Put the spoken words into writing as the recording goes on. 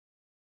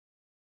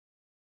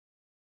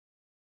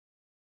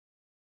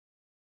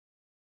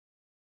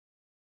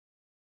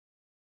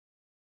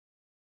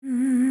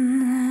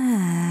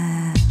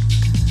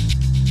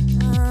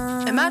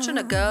Imagine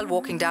a girl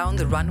walking down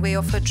the runway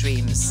of her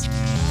dreams.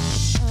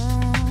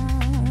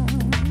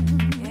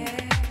 Yeah.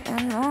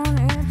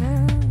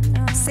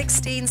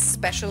 16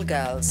 special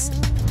girls.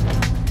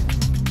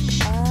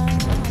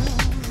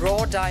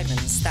 Raw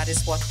diamonds, that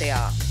is what they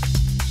are.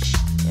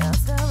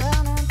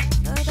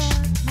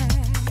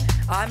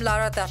 I'm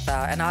Lara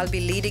Datta, and I'll be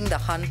leading the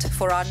hunt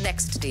for our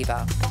next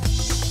diva.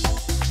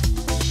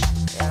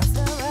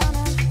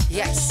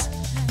 Yes,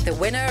 the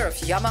winner of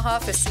Yamaha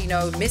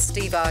Fascino Miss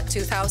Diva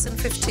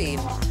 2015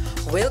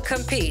 will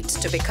compete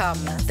to become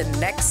the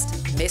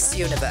next Miss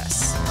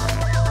Universe.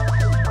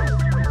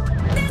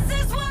 This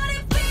is what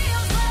it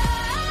feels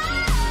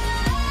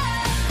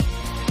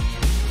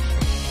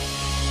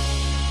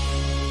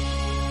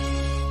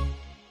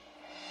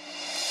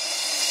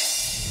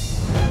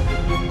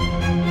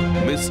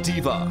like. Miss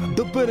Diva,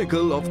 the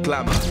pinnacle of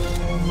glamour.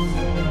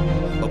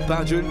 A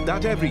pageant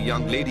that every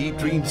young lady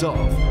dreams of,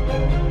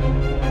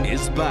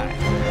 is back.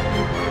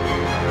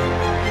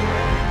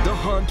 The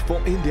hunt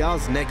for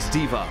India's next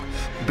diva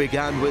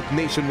began with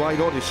nationwide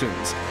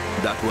auditions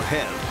that were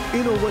held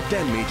in over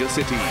 10 major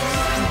cities.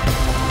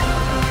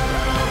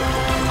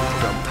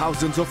 From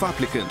thousands of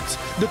applicants,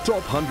 the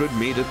top 100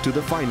 made it to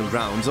the final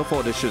rounds of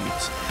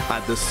auditions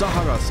at the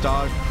Sahara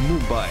Star,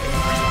 Mumbai.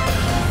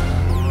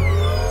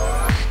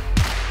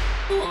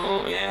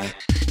 Oh, yeah.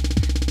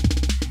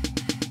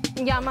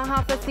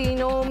 Yamaha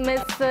Fascino,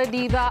 Miss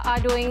Diva are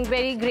doing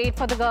very great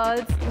for the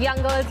girls.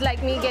 Young girls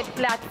like me get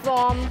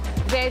platform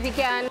where we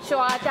can show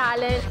our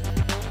talent.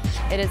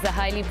 It is a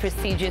highly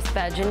prestigious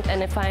pageant,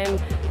 and if I am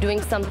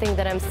doing something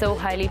that I'm so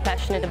highly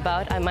passionate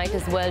about, I might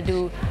as well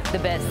do the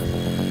best.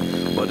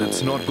 But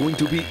it's not going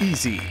to be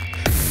easy.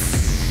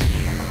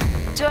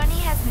 Journey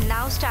has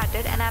now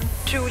started and I'm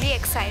truly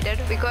excited.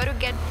 We got to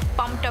get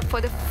pumped up for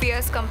the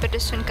fierce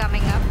competition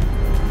coming up.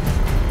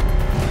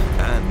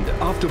 And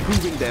after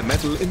proving their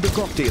mettle in the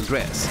cocktail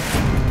dress,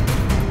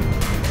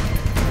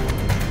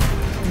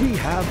 we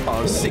have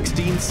our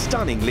 16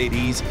 stunning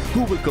ladies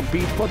who will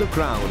compete for the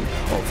crown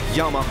of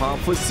Yamaha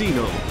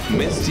Fascino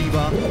Miss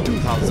Diva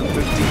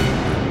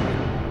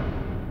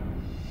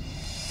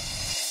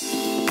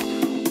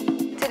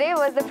 2015. Today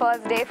was the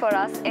first day for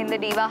us in the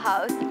Diva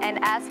house, and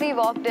as we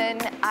walked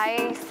in,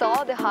 I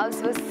saw the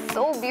house was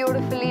so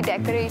beautifully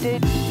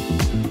decorated.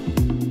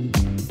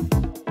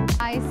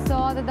 I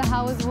saw that the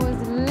house was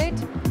lit,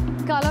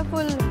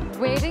 colorful,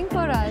 waiting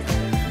for us.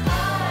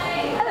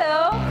 Hi.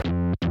 Hello.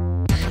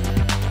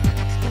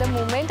 The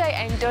moment I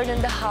entered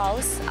in the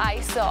house, I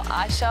saw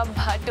Asha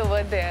Bhatt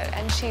over there,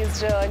 and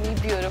she's really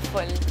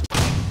beautiful.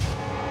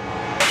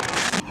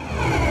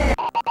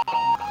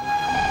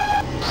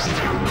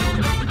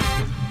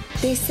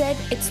 They said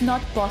it's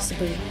not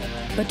possible,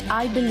 but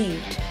I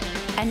believed.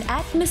 And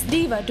at Miss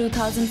Diva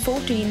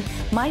 2014,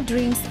 my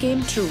dreams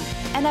came true.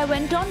 And I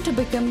went on to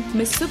become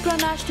Miss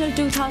Supranational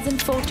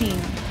 2014,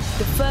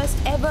 the first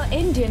ever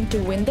Indian to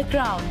win the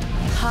crown.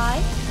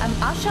 Hi, I'm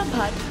Asha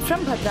Bhatt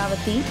from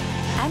Bhadravati,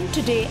 and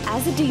today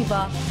as a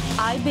diva,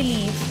 I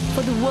believe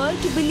for the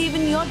world to believe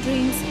in your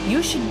dreams,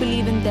 you should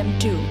believe in them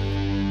too.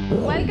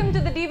 Welcome to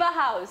the Diva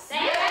house.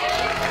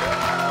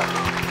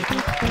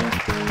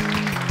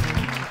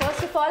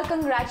 First of all,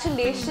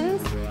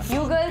 congratulations.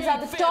 You girls are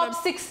the top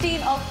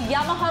 16 of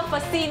Yamaha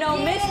Fascino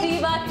Miss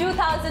Diva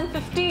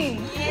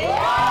 2015.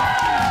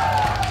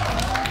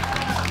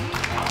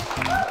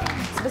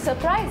 So the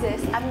surprise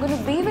is, I'm going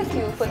to be with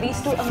you for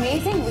these 2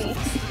 amazing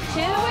weeks.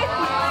 Chill with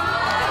me.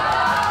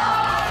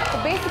 So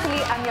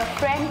basically, I'm your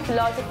friend,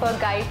 philosopher,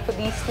 guide for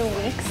these 2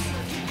 weeks.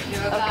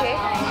 Okay?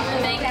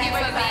 Thank you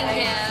for being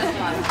here.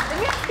 Let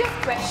me ask you a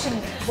question.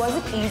 Was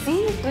it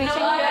easy reaching here?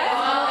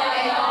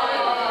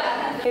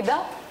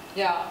 Hida?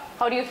 Yeah.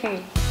 How do you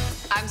feel?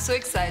 I'm so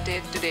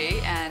excited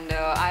today, and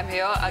I'm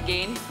here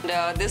again.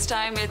 This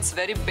time it's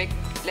very big,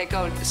 like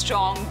a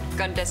strong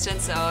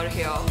contestants are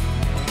here.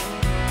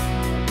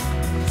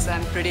 So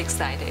I'm pretty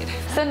excited.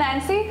 So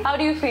Nancy, how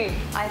do you feel?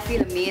 I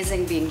feel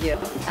amazing being here.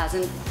 As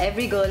in,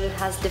 every girl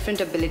has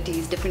different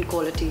abilities, different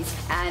qualities,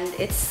 and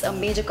it's a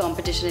major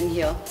competition in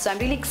here. So I'm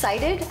really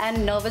excited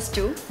and nervous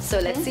too. So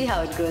let's see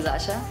how it goes,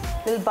 Asha.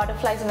 Little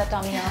butterflies in the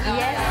tummy now.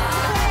 Yes.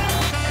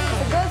 So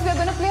girls, we're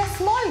going to play a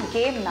small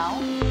game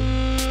now.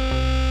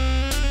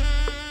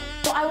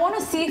 So I want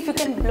to see if you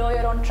can blow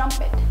your own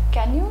trumpet.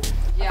 Can you?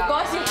 Yeah. Of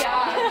course you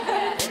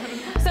can.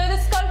 So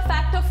this is called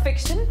fact or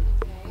fiction.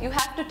 You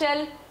have to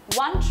tell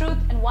 1 truth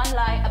and 1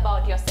 lie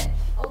about yourself.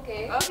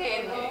 Okay.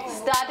 Okay.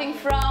 Starting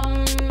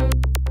from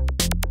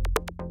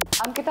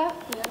Ankita?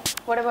 Yeah.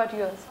 What about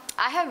yours?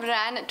 I have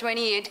ran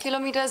 28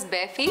 kilometers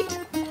bare feet,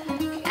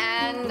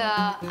 and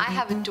I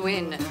have a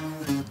twin.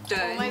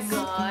 Oh my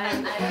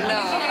God.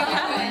 No.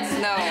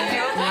 No. I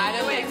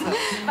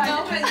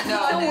don't think so. No.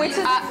 So which is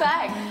the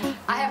fact?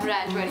 I have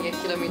ran 28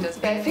 kilometers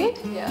bare feet.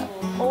 Yeah.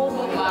 Oh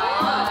my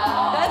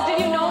God. Guys, did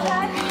you know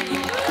that?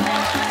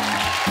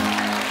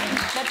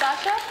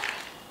 Natasha?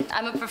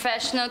 I'm a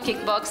professional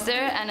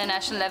kickboxer and a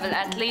national level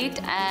athlete,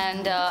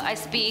 and I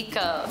speak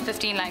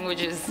 15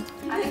 languages.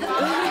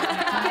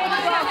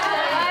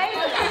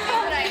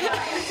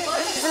 It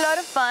was a lot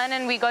of fun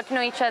and we got to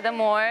know each other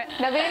more.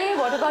 Naveli,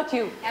 what about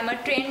you? I'm a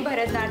trained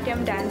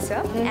Bharatanatyam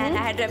dancer and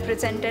I had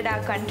represented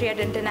our country at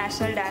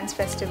International Dance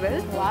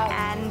Festival. Wow.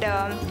 And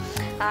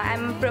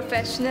I'm a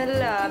professional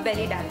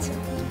belly dancer.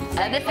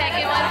 And the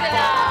second one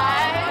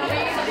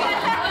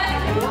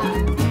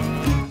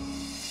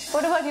for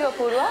What about you,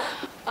 Apurva?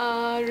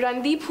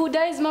 Randeep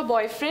Huda is my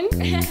boyfriend.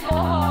 And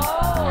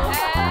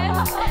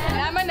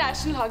I'm a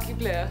national hockey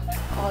player.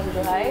 All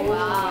right.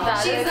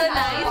 Wow. She's a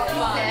nice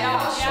one.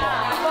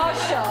 For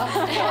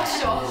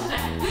sure.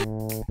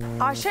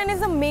 Ashan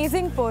is an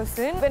amazing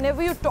person.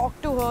 Whenever you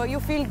talk to her, you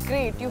feel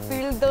great. You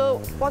feel the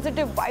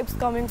positive vibes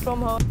coming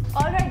from her.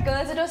 All right,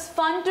 girls, it was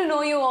fun to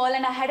know you all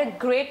and I had a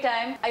great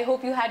time. I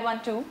hope you had one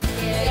too.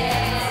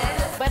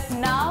 Yes. But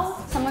now,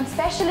 someone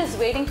special is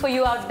waiting for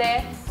you out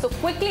there. So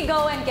quickly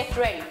go and get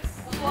ready.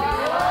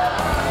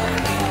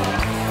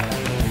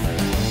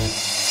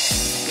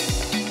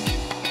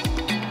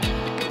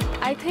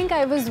 I think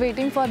I was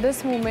waiting for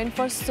this moment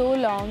for so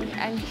long,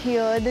 and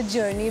here the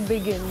journey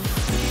begins.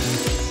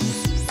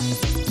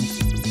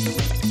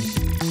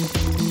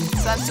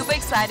 So I'm super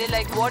excited,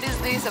 like what is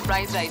the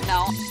surprise right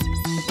now?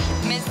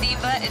 Miss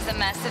Diva is a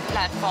massive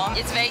platform.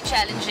 It's very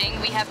challenging.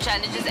 We have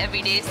challenges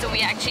every day, so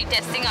we're actually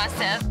testing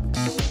ourselves.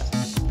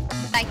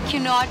 I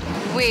cannot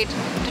wait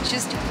to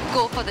just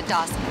go for the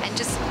task and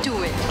just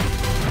do it.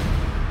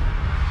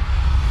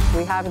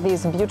 We have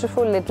these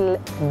beautiful little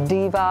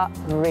Diva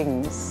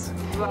rings.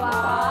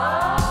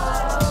 Wow.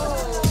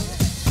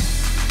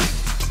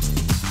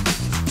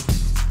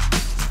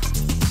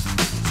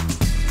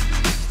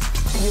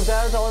 You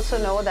girls also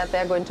know that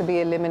there are going to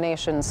be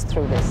eliminations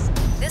through this.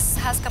 This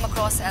has come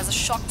across as a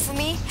shock for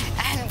me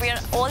and we're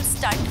all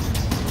stunned.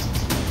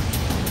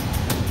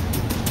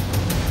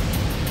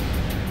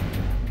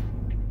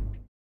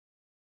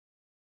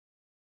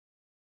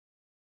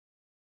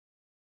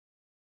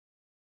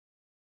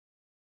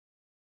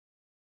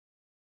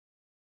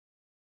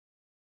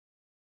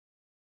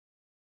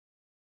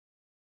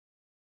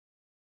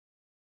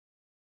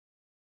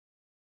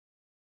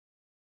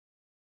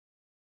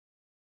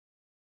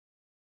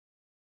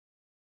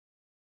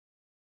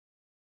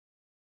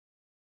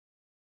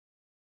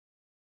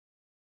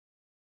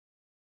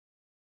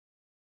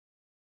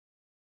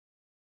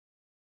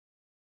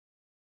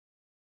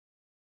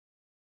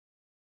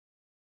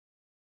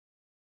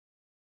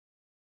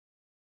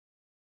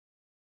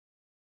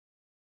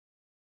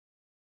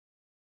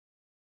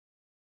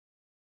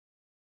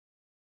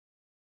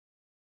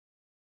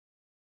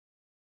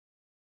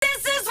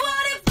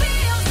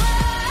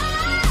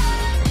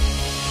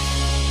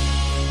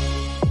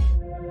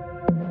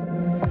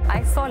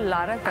 I saw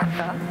Lara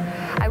Katta.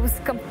 I was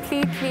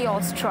completely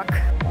awestruck.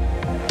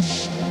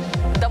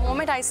 The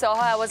moment I saw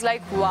her, I was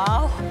like,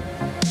 wow.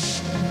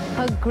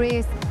 Her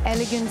grace,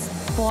 elegance,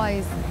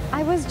 poise.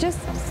 I was just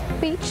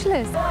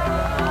speechless.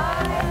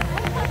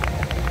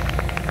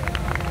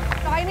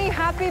 Tiny,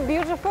 happy,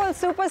 beautiful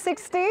Super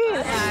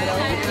 16s.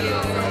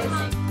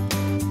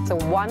 So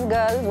one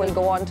girl will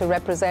go on to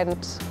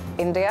represent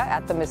India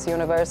at the Miss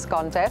Universe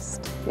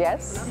contest.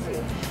 Yes?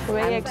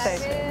 Very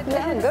excited.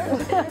 Yeah,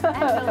 good.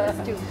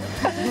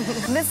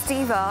 Miss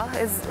Diva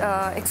is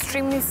an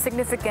extremely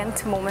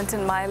significant moment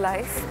in my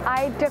life.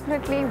 I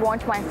definitely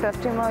want myself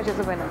to emerge as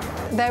a winner.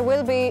 There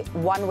will be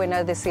one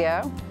winner this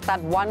year.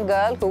 That one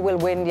girl who will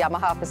win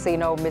Yamaha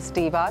Fascino Miss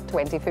Diva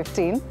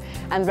 2015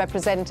 and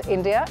represent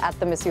India at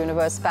the Miss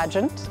Universe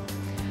pageant.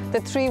 The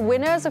 3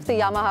 winners of the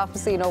Yamaha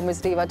Fascino Miss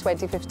Diva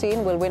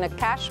 2015 will win a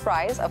cash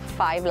prize of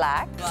 5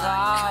 lakhs.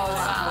 Wow,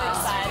 so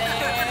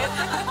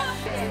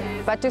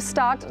excited. But to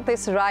start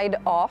this ride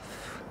off,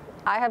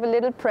 I have a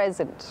little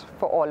present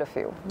for all of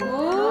you.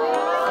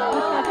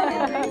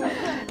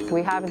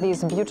 We have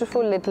these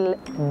beautiful little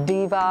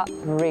Diva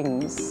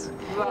rings.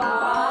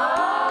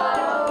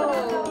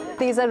 Wow.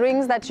 These are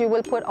rings that you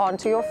will put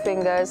onto your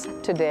fingers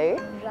today.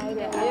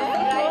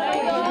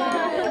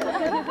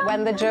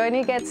 When the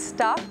journey gets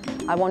tough,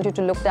 I want you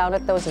to look down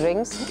at those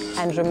rings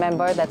and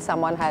remember that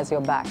someone has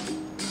your back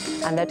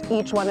and that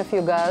each one of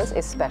you girls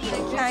is special.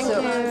 Thank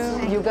you.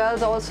 You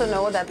girls also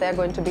know that there are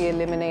going to be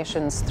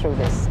eliminations through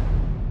this.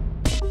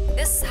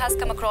 This has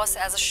come across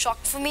as a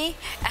shock for me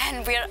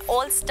and we're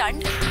all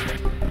stunned.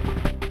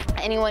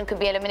 Anyone could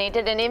be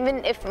eliminated, and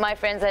even if my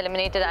friends are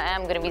eliminated, I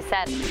am going to be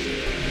sad.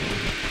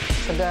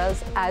 So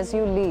girls, as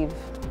you leave,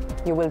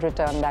 you will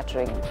return that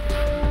ring.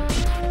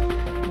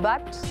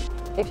 But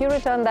if you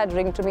return that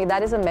ring to me,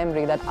 that is a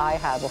memory that I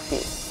have of you.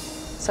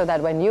 So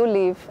that when you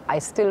leave, I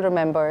still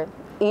remember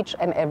each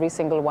and every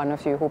single one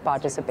of you who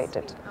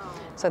participated.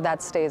 So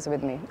that stays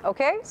with me.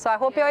 Okay? So I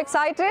hope you're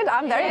excited.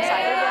 I'm very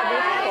excited.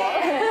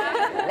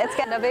 Let's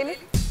get Naveli.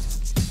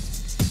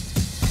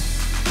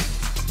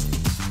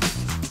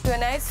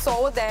 When I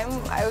saw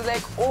them, I was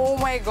like, oh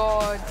my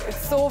God,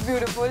 it's so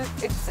beautiful.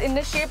 It's in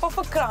the shape of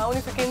a crown,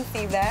 if you can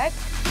see that.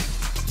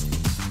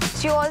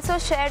 She also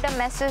shared a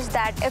message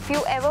that if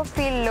you ever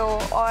feel low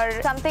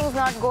or something's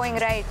not going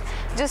right,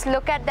 just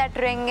look at that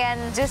ring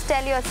and just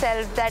tell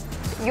yourself that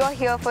you're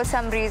here for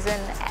some reason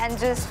and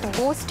just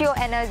boost your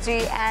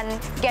energy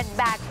and get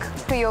back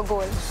to your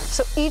goal.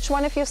 So each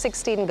one of you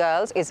 16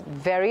 girls is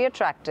very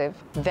attractive,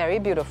 very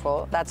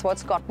beautiful. That's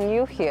what's gotten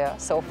you here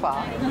so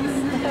far.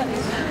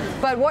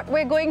 But what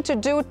we're going to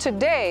do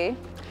today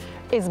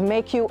is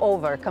make you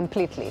over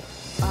completely.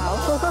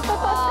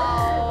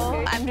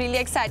 I'm really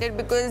excited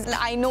because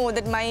I know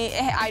that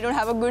I don't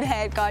have a good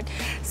haircut,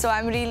 so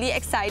I'm really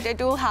excited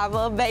to have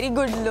a very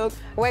good look.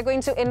 We're going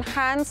to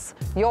enhance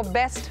your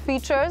best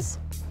features.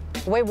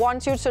 We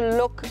want you to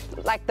look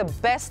like the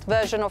best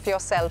version of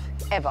yourself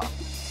ever.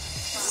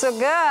 So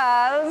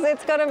girls,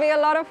 it's going to be a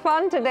lot of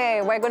fun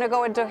today. We're going to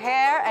go into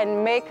hair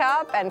and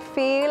makeup and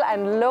feel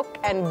and look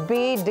and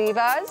be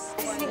divas.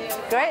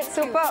 Great,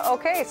 super.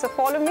 Okay, so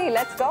follow me.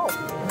 Let's go.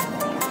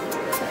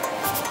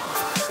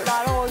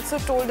 Lara also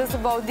told us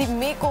about the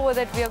makeover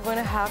that we are going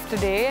to have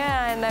today,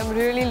 and I'm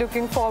really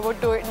looking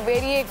forward to it.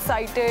 Very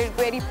excited,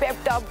 very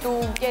pepped up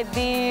to get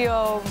the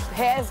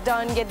hairs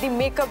done, get the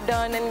makeup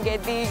done and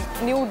get the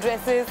new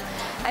dresses,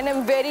 and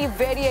I'm very,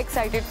 very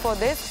excited for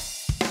this.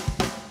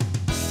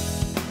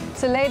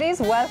 So ladies,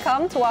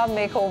 welcome to our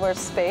makeover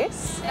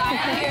space.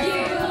 Thank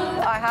you.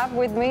 I have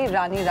with me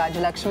Rani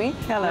Rajalakshmi.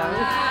 Hello.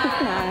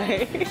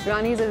 Hi.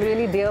 Rani is a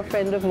really dear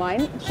friend of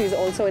mine. She's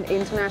also an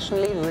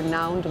internationally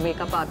renowned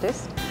makeup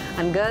artist.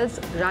 And girls,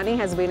 Rani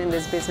has been in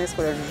this business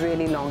for a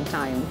really long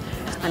time.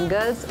 And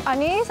girls,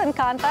 Anis and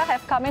Kanta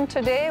have come in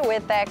today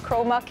with their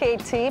Chroma K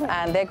team,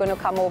 and they're going to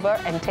come over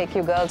and take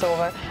you girls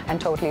over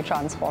and totally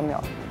transform you.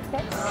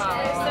 Yes. So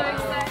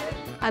excited.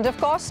 And of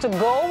course, to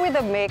go with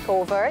a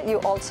makeover,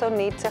 you also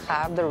need to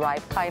have the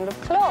right kind of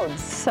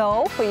clothes.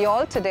 So for you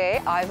all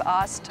today, I've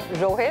asked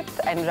Rohit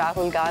and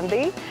Rahul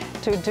Gandhi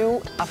to do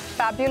a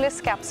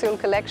fabulous capsule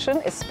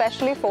collection,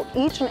 especially for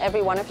each and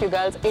every one of you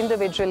girls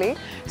individually.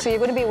 So you're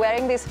going to be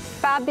wearing these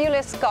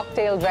fabulous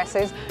cocktail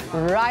dresses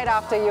right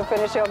after you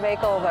finish your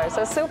makeover.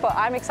 So super,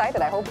 I'm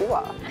excited. I hope you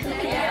are.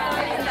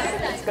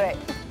 That's great.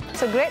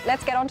 So great,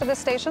 let's get on to the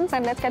stations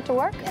and let's get to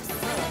work.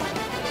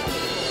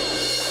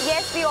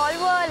 Yes, we all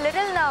were a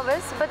little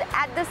nervous, but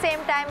at the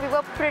same time, we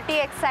were pretty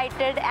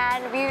excited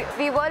and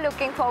we were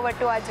looking forward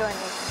to our journey.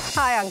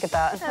 Hi,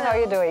 Ankita. Hello. How are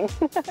you doing?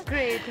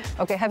 Great.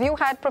 Okay, have you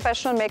had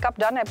professional makeup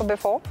done ever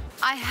before?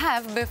 I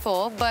have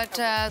before, but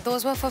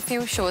those were for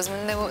few shows. I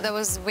mean, that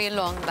was way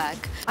long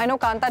back. I know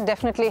Kanta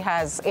definitely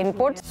has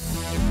input.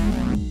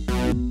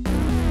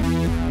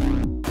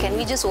 Can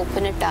we just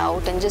open it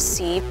out and just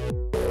see?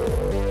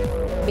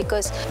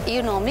 Because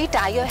you normally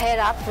tie your hair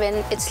up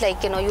when it's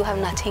like, you know, you have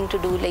nothing to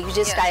do. Like you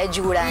just tie a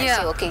juda and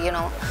say, okay, you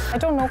know. I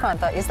don't know,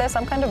 Kanta. Is there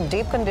some kind of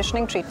deep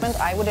conditioning treatment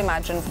I would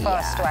imagine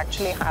first to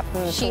actually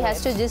happen? She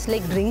has to just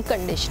like drink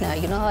conditioner.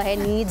 You know, her hair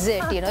needs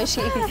it. You know,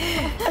 she,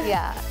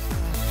 yeah.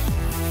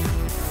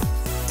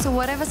 So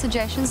whatever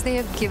suggestions they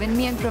have given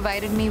me and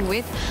provided me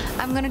with,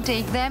 I'm going to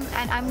take them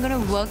and I'm going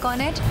to work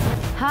on it.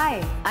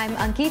 Hi, I'm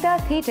Ankita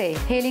Thite,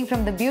 hailing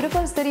from the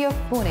beautiful city of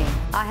Pune.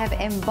 I have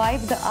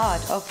imbibed the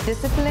art of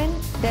discipline,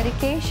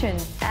 dedication,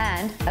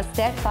 and a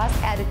steadfast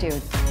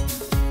attitude.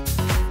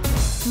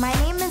 My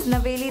name is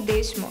Naveli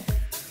Deshmukh.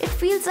 It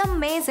feels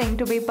amazing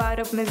to be part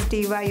of Miss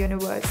Diva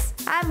Universe.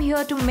 I'm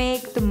here to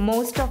make the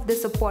most of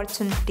this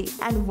opportunity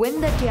and win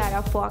the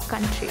tiara for our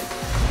country.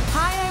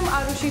 Hi, I'm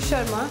Arushi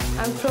Sharma.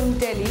 I'm from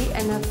Delhi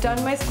and I've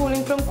done my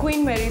schooling from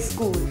Queen Mary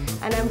School,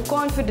 and I'm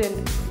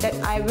confident that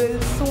I will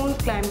soon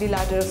climb the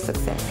ladder of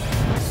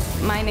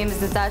success. My name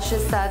is Natasha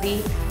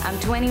Sadi. I'm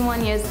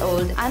 21 years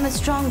old. I'm a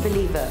strong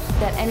believer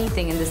that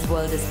anything in this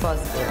world is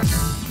possible.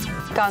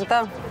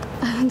 Kanta.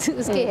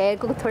 उसके hair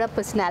को थोड़ा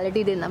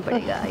personality देना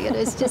पड़ेगा. You know,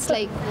 it's just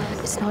like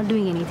it's not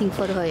doing anything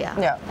for her.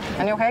 Yeah,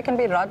 and your hair can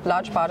be a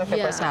large part of your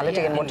personality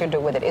and what you do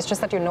with it. It's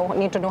just that you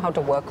need to know how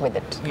to work with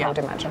it. I would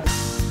imagine.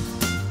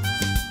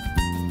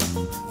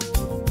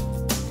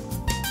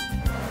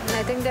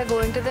 I think they're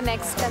going to the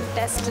next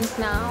contestant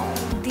now.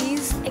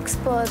 These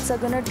experts are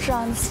going to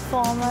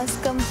transform us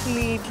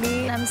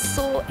completely. I'm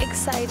so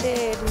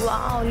excited.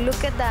 Wow,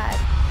 look at that.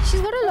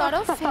 She's got a lot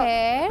of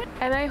hair.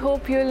 And I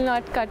hope you'll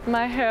not cut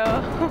my hair.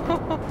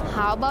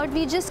 How about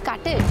we just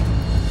cut it?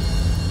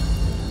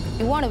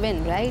 You want to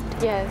win, right?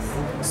 Yes.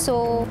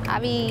 So,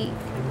 are we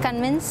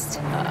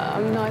convinced?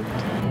 I'm not.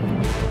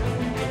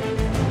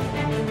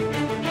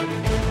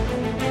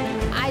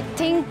 I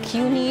think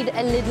you need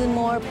a little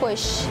more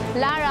push.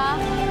 Lara.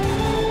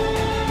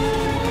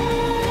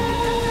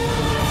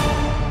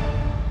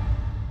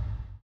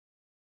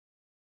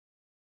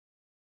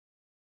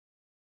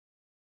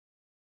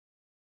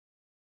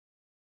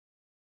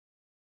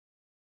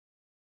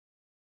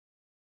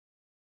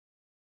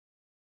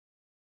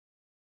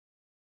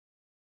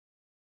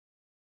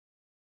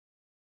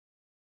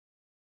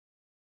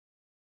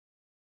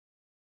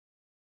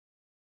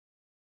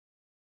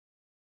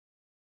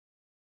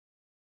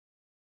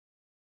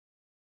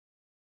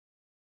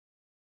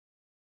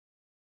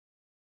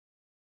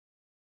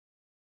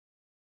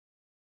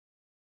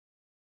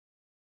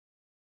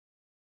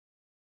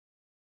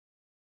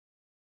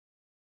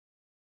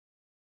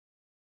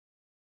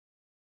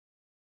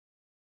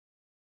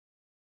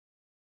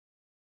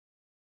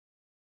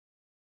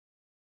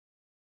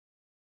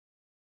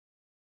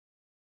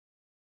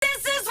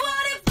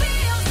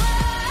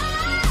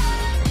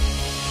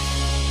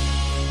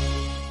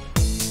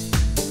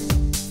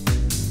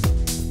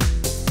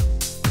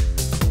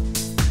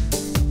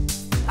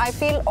 I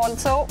feel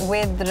also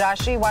with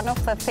Rashi, one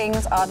of the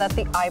things are that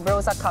the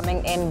eyebrows are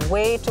coming in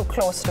way too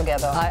close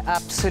together. I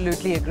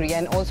absolutely agree.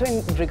 And also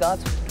in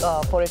regards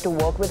for it to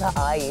work with her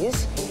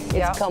eyes,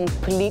 it's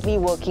completely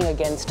working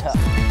against her.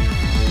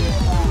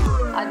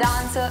 A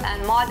dancer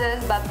and model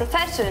by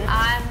profession,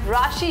 I am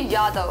Rashi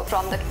Yadav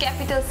from the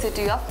capital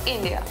city of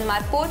India. My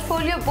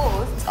portfolio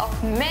boasts of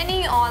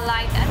many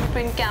online and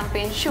print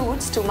campaign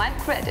shoots to my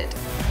credit.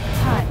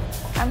 Hi,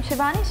 I'm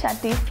Shivani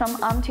Shetty from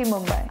Amchi,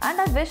 Mumbai,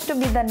 and I wish to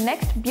be the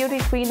next beauty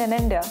queen in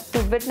India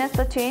to witness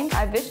the change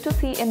I wish to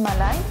see in my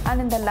life and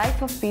in the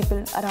life of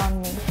people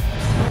around me.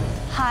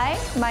 Hi,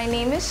 my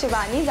name is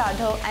Shivani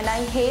Radhav and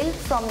I hail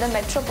from the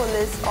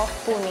metropolis of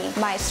Pune.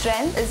 My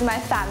strength is my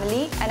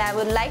family and I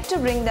would like to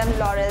bring them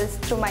laurels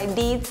through my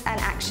deeds and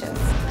actions.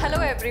 Hello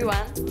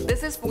everyone,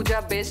 this is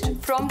Pooja Bist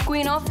from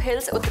Queen of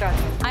Hills,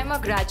 Uttarakhand. I'm a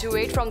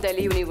graduate from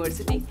Delhi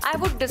University. I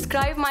would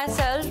describe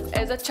myself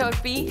as a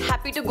chirpy,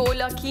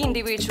 happy-to-go-lucky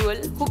individual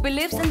who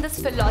believes in this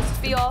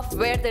philosophy of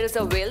where there is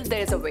a will,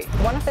 there is a way.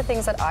 One of the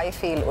things that I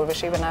feel,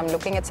 Urvashi, when I'm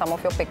looking at some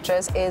of your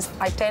pictures is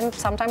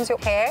sometimes your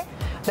hair,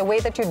 the way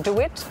that you do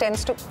it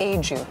tends to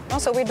age you.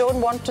 So we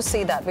don't want to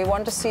see that. We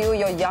want to see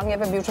you're young, you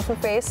have a beautiful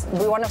face.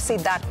 We want to see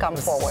that come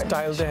forward.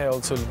 Style the hair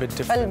also a little bit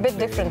differently. A little bit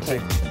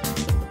differently.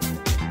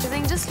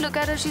 Just look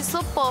at her, she's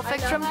so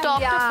perfect from top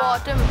to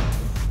bottom.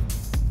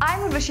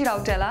 I'm Urvashi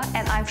Rautela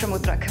and I'm from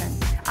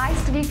Uttarakhand. I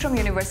studied from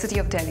University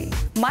of Delhi.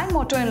 My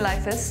motto in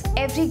life is,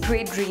 every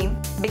great dream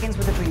begins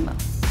with a dreamer.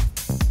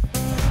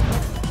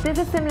 This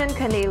is Simran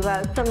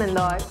Khandelwal from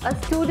Indore, a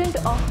student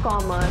of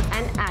commerce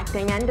and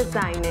acting and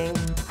designing.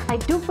 I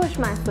do push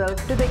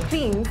myself to the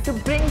extremes to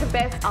bring the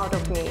best out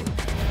of me.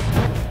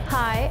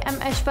 Hi, I'm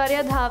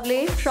Aishwarya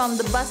Dhavle from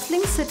the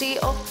bustling city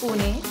of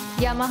Pune.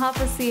 Yamaha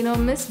Fascino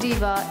Miss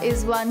Diva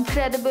is one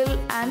credible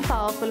and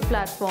powerful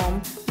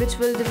platform which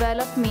will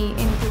develop me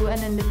into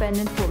an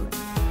independent woman.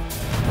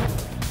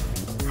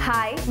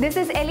 Hi, this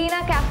is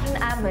Elena Captain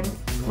Ammon.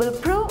 Will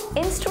prove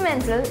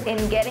instrumental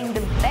in getting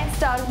the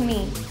best out of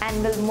me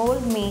and will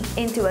mold me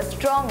into a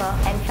stronger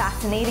and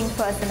fascinating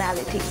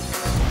personality.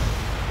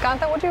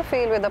 Kanta, what do you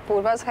feel with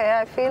Apurva's hair?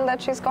 I feel that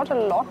she's got a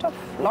lot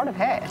of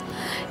hair.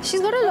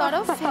 She's got a lot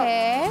of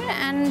hair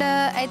and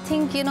I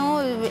think, you know,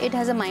 it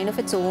has a mind of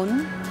its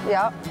own.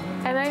 Yeah.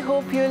 And I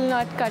hope you'll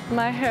not cut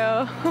my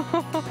hair.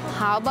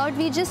 How about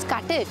we just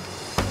cut it?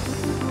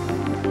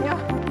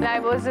 I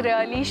was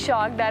really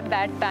shocked at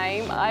that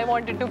time. I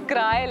wanted to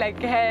cry like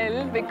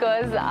hell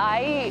because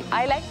I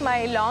like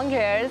my long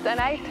hairs and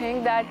I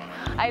think that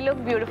I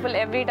look beautiful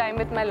every time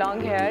with my long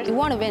hair. You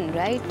want to win,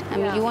 right? I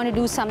mean, you want to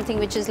do something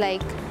which is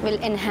like, will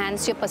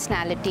enhance your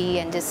personality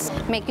and just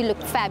make you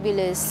look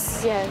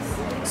fabulous. Yes.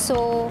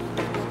 So,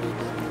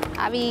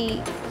 are we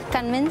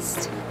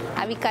convinced?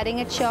 Are we cutting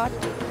it short?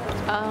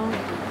 I'm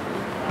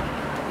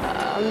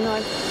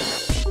not.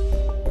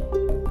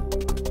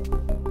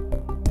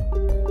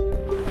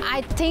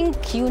 I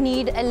think you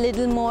need a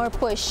little more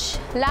push.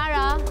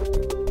 Lara.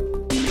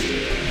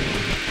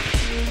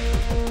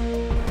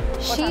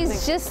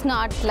 She's just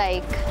not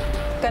like...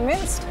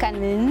 Convinced?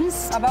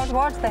 Convinced. About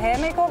what? The hair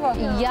makeover?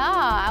 Yeah,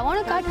 I want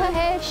to cut her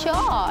hair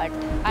short.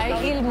 I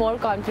feel more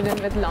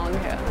confident with long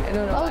hair. I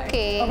don't know why.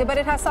 Okay, but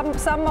it has some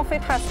of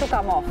it has to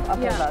come off,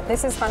 Apurva. Yeah.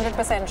 This is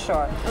 100%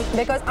 sure. Okay.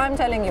 Because I'm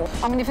telling you,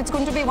 I mean, if it's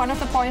going to be one of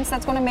the points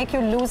that's going to make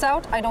you lose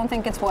out, I don't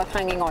think it's worth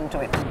hanging on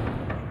to it.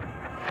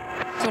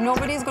 So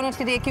nobody's going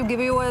to give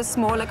you a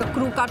small, like a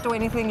crew cut or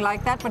anything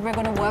like that, but we're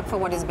going to work for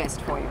what is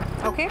best for you.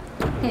 Okay?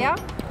 Yeah?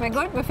 We're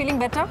good? We're feeling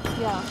better?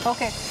 Yeah.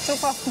 Okay,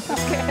 super.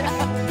 Okay.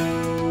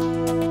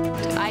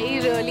 I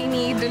really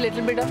need a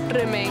little bit of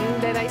trimming.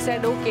 Then I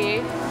said,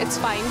 okay, it's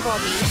fine for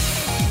me.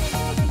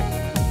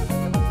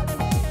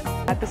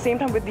 At the same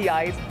time with the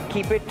eyes,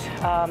 keep it,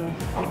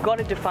 you've got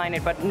to define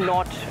it, but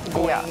not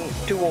going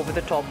too over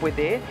the top with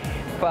it.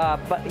 But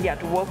yeah,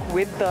 to work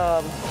with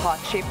the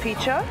heart-shaped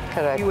feature,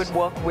 you would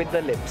work with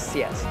the lips,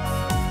 yes.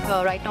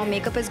 Right now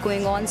makeup is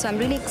going on, so I'm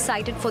really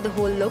excited for the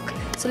whole look.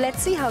 So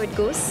let's see how it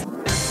goes.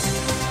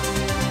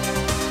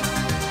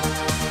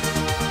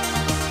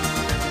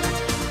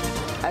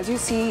 As you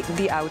see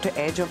the outer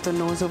edge of the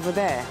nose over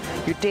there,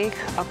 you take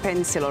a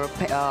pencil or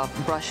a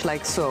brush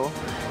like so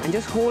and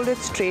just hold it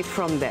straight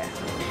from there.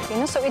 You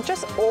know, so it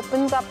just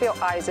opens up your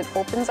eyes, it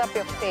opens up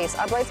your face.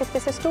 Otherwise, if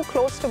this is too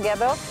close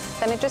together,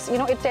 then it just, you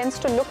know, it tends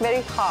to look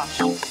very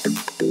harsh.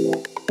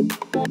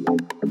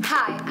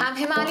 Hi, I'm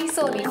Himali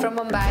Soni from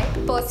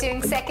Mumbai,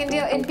 pursuing second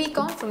year in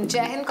BCom from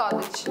Jai Hind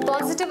College.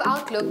 Positive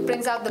outlook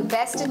brings out the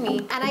best in me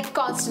and I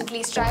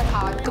constantly strive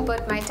hard to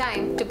put my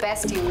time to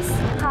best use.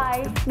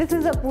 Hi, this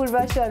is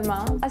Apurva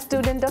Sharma, a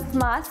student of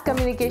Mass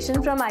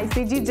Communication from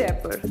ICG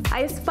Jaipur.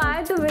 I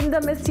aspire to win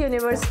the Miss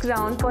Universe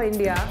crown for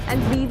India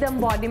and be the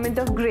embodiment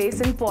of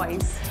grace and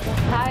poise.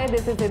 Hi,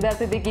 this is Ida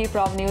Siddiqui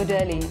from New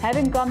Delhi.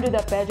 Having come to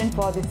the pageant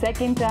for the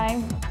second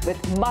time with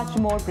much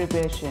more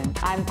preparation,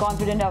 I'm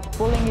confident of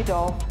pulling it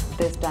off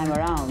this time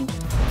around.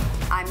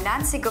 I'm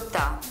Nancy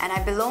Gupta and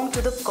I belong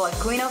to the called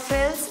Queen of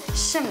Hills,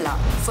 Shimla.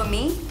 For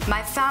me,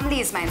 my family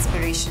is my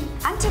inspiration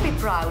and to be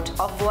proud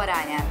of what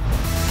I am.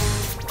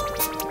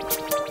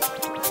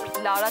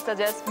 Laura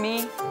suggests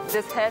me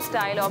this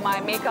hairstyle or my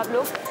makeup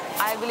look,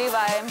 I believe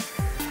I am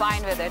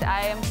fine with it.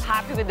 I am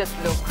happy with this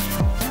look.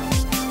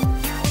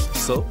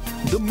 So,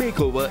 the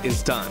makeover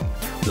is done.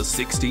 The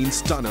 16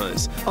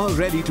 stunners are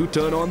ready to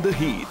turn on the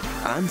heat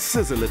and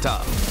sizzle it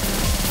up.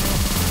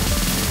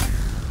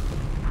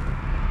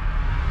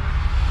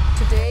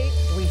 Today,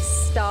 we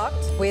start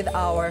with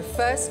our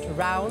first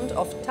round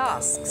of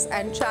tasks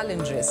and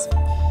challenges.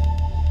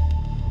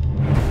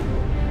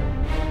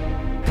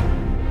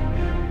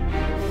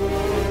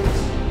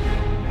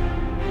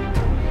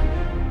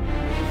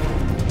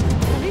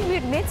 We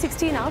had made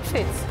 16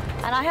 outfits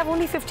and I have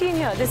only 15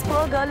 here. This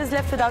poor girl is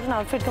left without an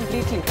outfit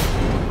completely.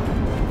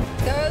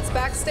 Girls,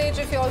 backstage,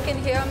 if you all can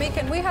hear me,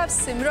 can we have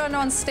Simran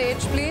on stage,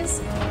 please?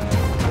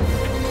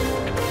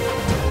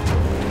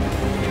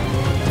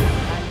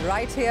 And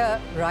right here,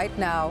 right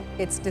now,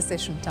 it's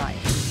decision time.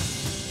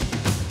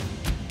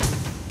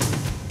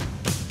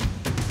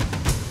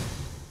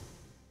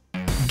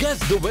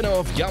 Guess the winner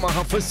of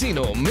Yamaha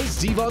Fascino Miss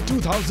Diva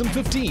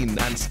 2015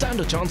 and stand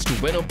a chance to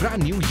win a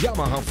brand new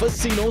Yamaha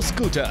Fascino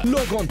scooter.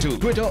 Log on to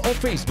Twitter or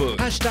Facebook,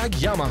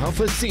 #Yamaha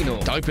Fascino.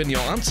 Type in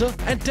your answer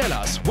and tell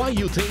us why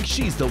you think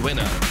she's the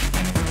winner.